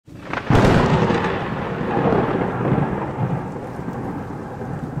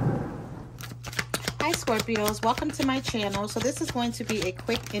Scorpios, welcome to my channel. So this is going to be a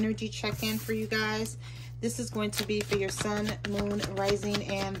quick energy check-in for you guys. This is going to be for your sun, moon, rising,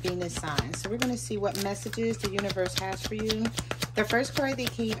 and Venus signs. So we're going to see what messages the universe has for you. The first card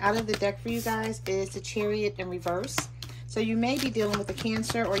that came out of the deck for you guys is the Chariot in reverse. So you may be dealing with a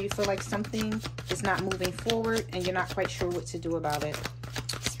Cancer, or you feel like something is not moving forward and you're not quite sure what to do about it.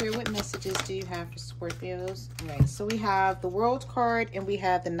 Spirit, what messages do you have for Scorpios? All right, so we have the World card and we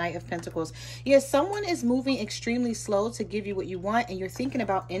have the Knight of Pentacles. Yes, someone is moving extremely slow to give you what you want, and you're thinking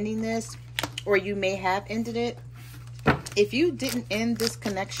about ending this, or you may have ended it. If you didn't end this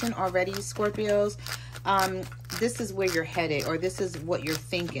connection already, Scorpios, this is where you're headed, or this is what you're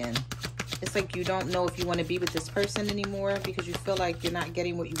thinking. It's like you don't know if you want to be with this person anymore because you feel like you're not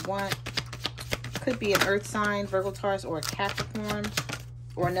getting what you want. Could be an Earth sign, Virgo, Taurus, or a Capricorn,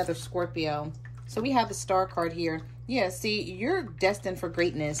 or another Scorpio. So we have the Star card here. Yeah, see, you're destined for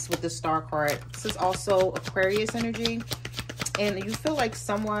greatness with the Star card. This is also Aquarius energy, and you feel like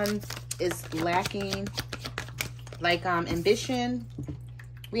someone is lacking like ambition.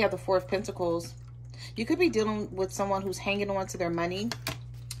 We have the Four of Pentacles. You could be dealing with someone who's hanging on to their money,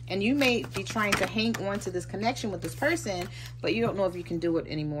 and you may be trying to hang on to this connection with this person, but you don't know if you can do it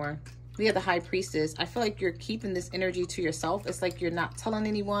anymore. We have the High Priestess. I feel like you're keeping this energy to yourself. It's like you're not telling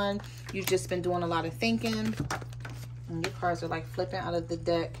anyone. You've just been doing a lot of thinking. And your cards are like flipping out of the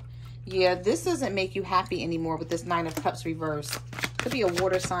deck. Yeah, this doesn't make you happy anymore with this Nine of Cups reverse. Could be a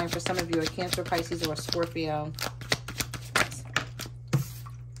water sign for some of you, a Cancer, Pisces, or a Scorpio.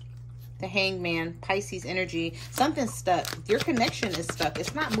 The Hangman, Pisces energy. Something's stuck. Your connection is stuck.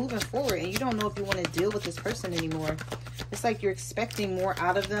 It's not moving forward, and you don't know if you want to deal with this person anymore. It's like you're expecting more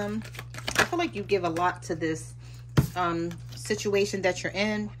out of them. I feel like you give a lot to this situation that you're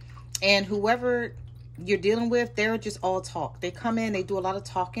in, and whoever you're dealing with, they're just all talk. They come in, they do a lot of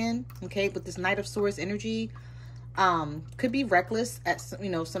talking, okay, with this Knight of Swords energy. Could be reckless at, you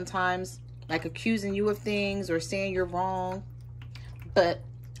know, sometimes, like accusing you of things or saying you're wrong. But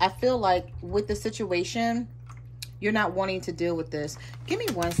I feel like with the situation, you're not wanting to deal with this. Give me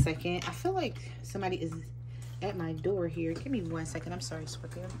 1 second. I feel like somebody is at my door here. Give me 1 second. I'm sorry,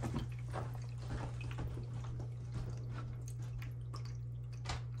 Scorpio.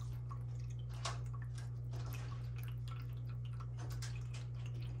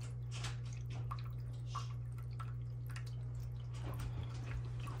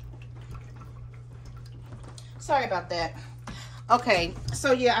 Sorry about that. Okay,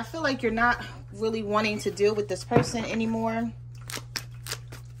 so yeah, I feel like you're not really wanting to deal with this person anymore,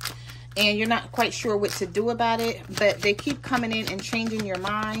 and you're not quite sure what to do about it, but they keep coming in and changing your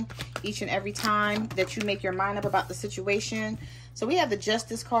mind each and every time that you make your mind up about the situation. So we have the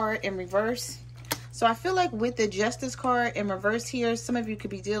Justice card in reverse. So I feel like with the Justice card in reverse here, some of you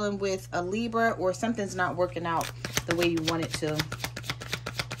could be dealing with a Libra, or something's not working out the way you want it to.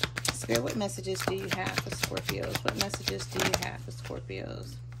 Spirit, what messages do you have for Scorpios? What messages do you have for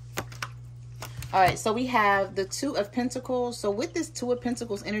Scorpios? All right, so we have the Two of Pentacles. So with this Two of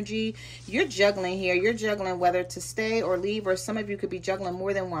Pentacles energy, you're juggling here. You're juggling whether to stay or leave, or some of you could be juggling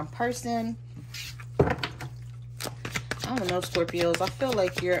more than one person. I don't know, Scorpios. I feel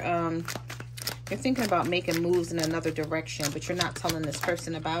like you're thinking about making moves in another direction, but you're not telling this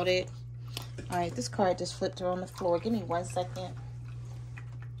person about it. All right, this card just flipped her on the floor. Give me 1 second.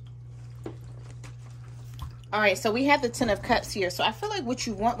 All right, so we have the Ten of Cups here. So I feel like what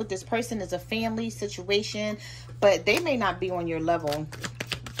you want with this person is a family situation, but they may not be on your level.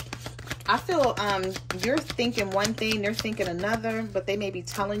 I feel you're thinking one thing, they're thinking another, but they may be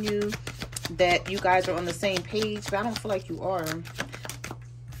telling you that you guys are on the same page, but I don't feel like you are.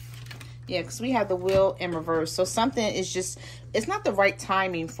 Yeah, because we have the Wheel in reverse. So something is just, it's not the right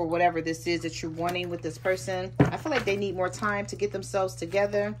timing for whatever this is that you're wanting with this person. I feel like they need more time to get themselves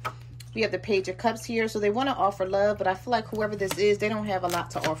together. We have the Page of Cups here. So they want to offer love, but I feel like whoever this is, they don't have a lot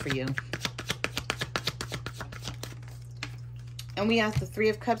to offer you. And we have the Three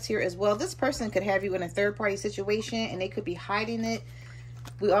of Cups here as well. This person could have you in a third-party situation, and they could be hiding it.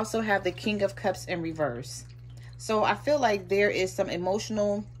 We also have the King of Cups in reverse. So I feel like there is some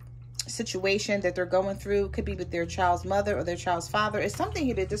emotional situation that they're going through. Could be with their child's mother or their child's father. It's something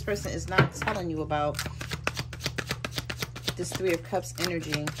here that this person is not telling you about. This Three of Cups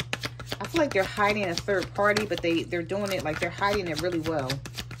energy. I feel like they're hiding a third party, but they're doing it like they're hiding it really well.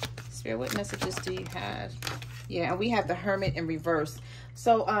 Spirit, what messages do you have? Yeah, and we have the Hermit in reverse.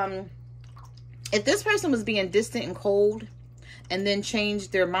 So if this person was being distant and cold and then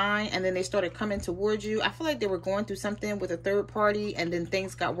changed their mind and then they started coming towards you, I feel like they were going through something with a third party and then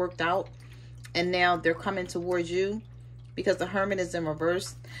things got worked out and now they're coming towards you because the Hermit is in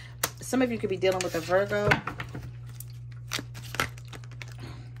reverse. Some of you could be dealing with a Virgo.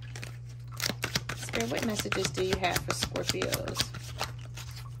 Spirit, what messages do you have for Scorpios?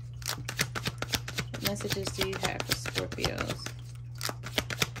 What messages do you have for Scorpios?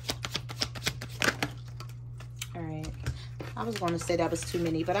 All right. I was going to say that was too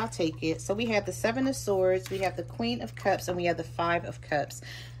many, but I'll take it. So we have the Seven of Swords, we have the Queen of Cups, and we have the Five of Cups.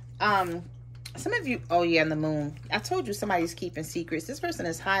 Some of you, oh yeah, and the Moon. I told you somebody's keeping secrets. This person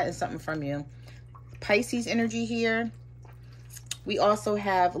is hiding something from you. Pisces energy here. We also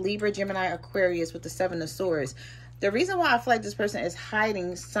have Libra, Gemini, Aquarius with the Seven of Swords. The reason why I feel like this person is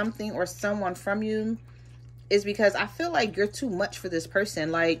hiding something or someone from you is because I feel like you're too much for this person.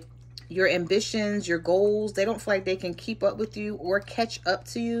 Like, your ambitions, your goals, they don't feel like they can keep up with you or catch up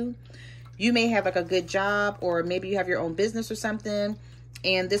to you. You may have like a good job, or maybe you have your own business or something,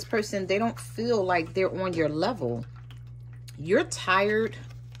 and this person, they don't feel like they're on your level. You're tired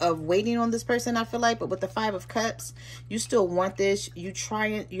of waiting on this person, I feel like, but with the Five of Cups, you still want this.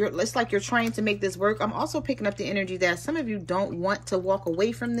 It's like you're trying to make this work. I'm also picking up the energy that some of you don't want to walk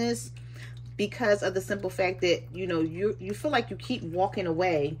away from this because of the simple fact that, you know, you feel like you keep walking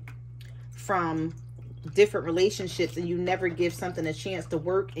away from different relationships and you never give something a chance to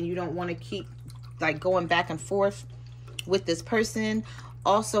work, and you don't want to keep like going back and forth with this person.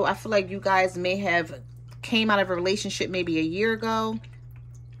 Also, I feel like you guys may have came out of a relationship maybe a year ago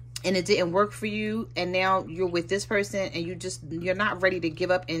and it didn't work for you, and now you're with this person and you're not ready to give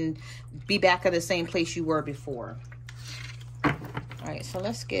up and be back at the same place you were before. All right, so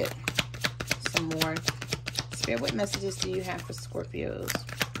let's get some more. Spirit, what messages do you have for Scorpios?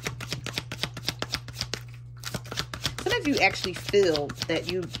 Some of you actually feel that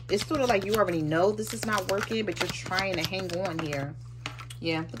it's sort of like you already know this is not working, but you're trying to hang on here.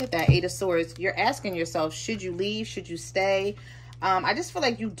 Yeah, look at that, Eight of Swords. You're asking yourself, should you leave? Should you stay? I just feel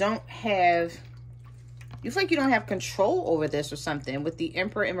like you feel like you don't have control over this or something. With the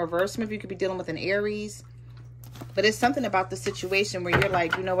Emperor in reverse, some of you could be dealing with an Aries. But it's something about the situation where you're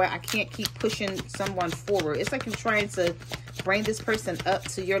like, you know what? I can't keep pushing someone forward. It's like you're trying to bring this person up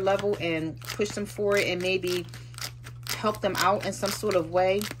to your level and push them forward and maybe help them out in some sort of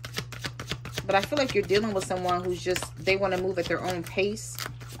way. But I feel like you're dealing with someone who's they want to move at their own pace,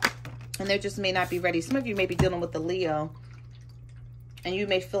 and they just may not be ready. Some of you may be dealing with the Leo, and you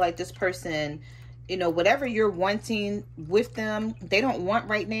may feel like this person, you know, whatever you're wanting with them, they don't want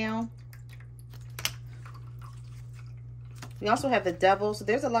right now. We also have the Devil. So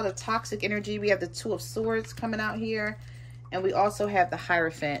there's a lot of toxic energy. We have the Two of Swords coming out here, and we also have the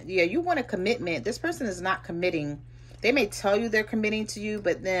Hierophant. Yeah, you want a commitment. This person is not committing. They may tell you they're committing to you,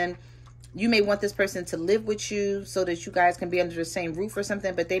 but then you may want this person to live with you so that you guys can be under the same roof or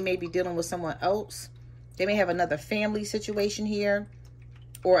something, but they may be dealing with someone else. They may have another family situation here,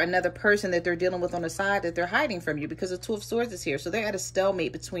 or another person that they're dealing with on the side that they're hiding from you, because the Two of Swords is here. So they're at a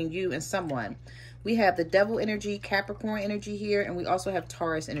stalemate between you and someone. We have the Devil energy, Capricorn energy here, and we also have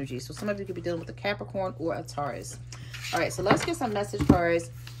Taurus energy. So some of you could be dealing with a Capricorn or a Taurus. All right, so let's get some message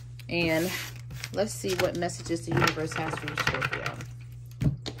cards, and let's see what messages the universe has for you, Scorpio.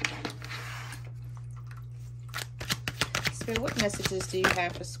 Spirit, what messages do you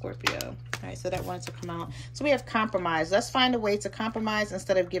have for Scorpio? All right, so that wanted to come out. So we have compromise. Let's find a way to compromise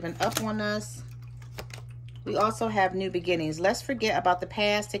instead of giving up on us. We also have new beginnings. Let's forget about the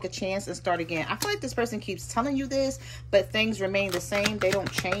past, take a chance, and start again. I feel like this person keeps telling you this, but things remain the same. They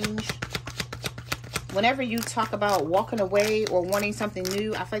don't change. Whenever you talk about walking away or wanting something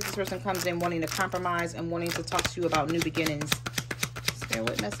new, I feel like this person comes in wanting to compromise and wanting to talk to you about new beginnings. Spirit,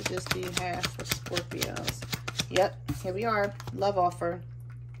 what messages do you have for Scorpios? Yep, here we are. Love offer.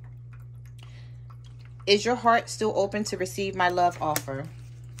 Is your heart still open to receive my love offer?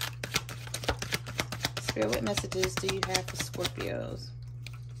 Spirit, what messages do you have for Scorpios?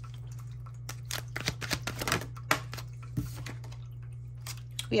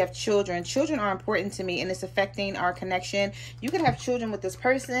 We have children. Children are important to me, and it's affecting our connection. You could have children with this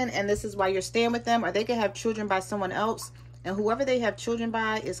person, and this is why you're staying with them, or they could have children by someone else, and whoever they have children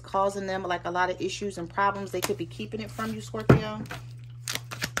by is causing them like a lot of issues and problems. They could be keeping it from you, Scorpio.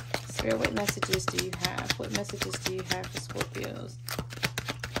 Spirit, what messages do you have? What messages do you have for Scorpios?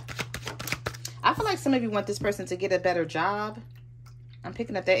 I feel like some of you want this person to get a better job. I'm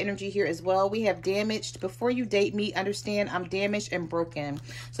picking up that energy here as well. We have damaged. Before you date me, understand I'm damaged and broken.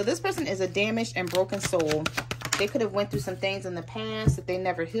 So this person is a damaged and broken soul. They could have went through some things in the past that they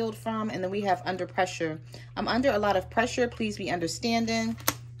never healed from. And then we have under pressure. I'm under a lot of pressure. Please be understanding.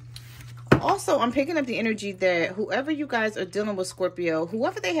 Also, I'm picking up the energy that whoever you guys are dealing with, Scorpio,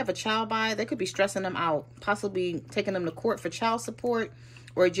 whoever they have a child by, they could be stressing them out, possibly taking them to court for child support,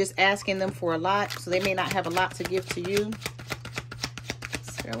 or just asking them for a lot, so they may not have a lot to give to you.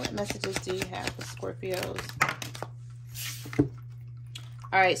 Spirit, what messages do you have for Scorpios?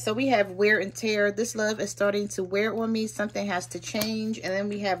 All right, so we have wear and tear. This love is starting to wear on me. Something has to change. And then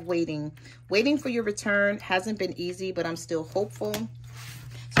we have waiting. Waiting for your return hasn't been easy, but I'm still hopeful.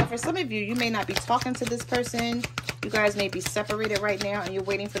 So for some of you, you may not be talking to this person. You guys may be separated right now, and you're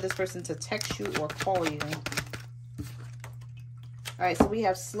waiting for this person to text you or call you. All right, so we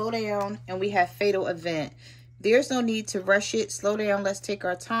have slow down, and we have fatal event. There's no need to rush it. Slow down. Let's take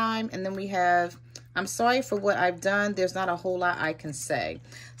our time. And then we have, I'm sorry for what I've done. There's not a whole lot I can say.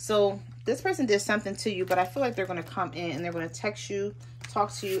 So this person did something to you, but I feel like they're going to come in and they're going to text you,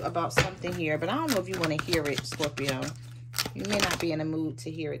 talk to you about something here. But I don't know if you want to hear it, Scorpio. You may not be in a mood to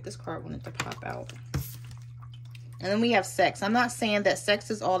hear it. This card wanted to pop out. And then we have sex. I'm not saying that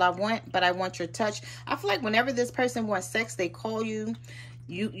sex is all I want, but I want your touch. I feel like whenever this person wants sex, they call you.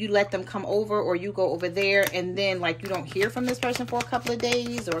 You let them come over, or you go over there, and then like you don't hear from this person for a couple of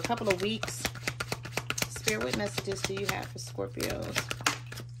days or a couple of weeks. Spirit, what messages do you have for Scorpios?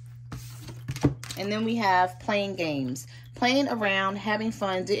 And then we have playing games. Playing around, having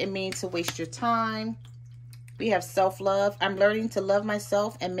fun didn't mean to waste your time. We have self-love. I'm learning to love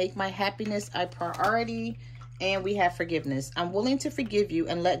myself and make my happiness a priority. And we have forgiveness. I'm willing to forgive you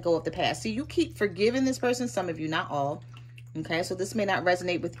and let go of the past. See, you keep forgiving this person, some of you, not all. Okay, so this may not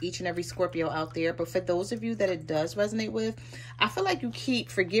resonate with each and every Scorpio out there, but for those of you that it does resonate with, I feel like you keep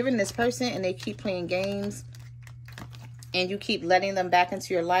forgiving this person and they keep playing games and you keep letting them back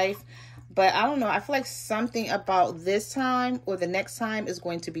into your life. But I don't know, I feel like something about this time or the next time is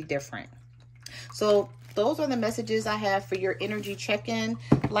going to be different. So those are the messages I have for your energy check-in.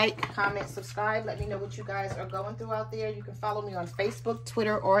 Like, comment, subscribe. Let me know what you guys are going through out there. You can follow me on Facebook,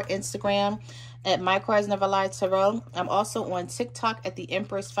 Twitter, or Instagram at My Cards Never Lie Tarot. I'm also on TikTok at the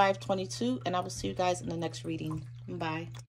Empress 522, and I will see you guys in the next reading. Bye.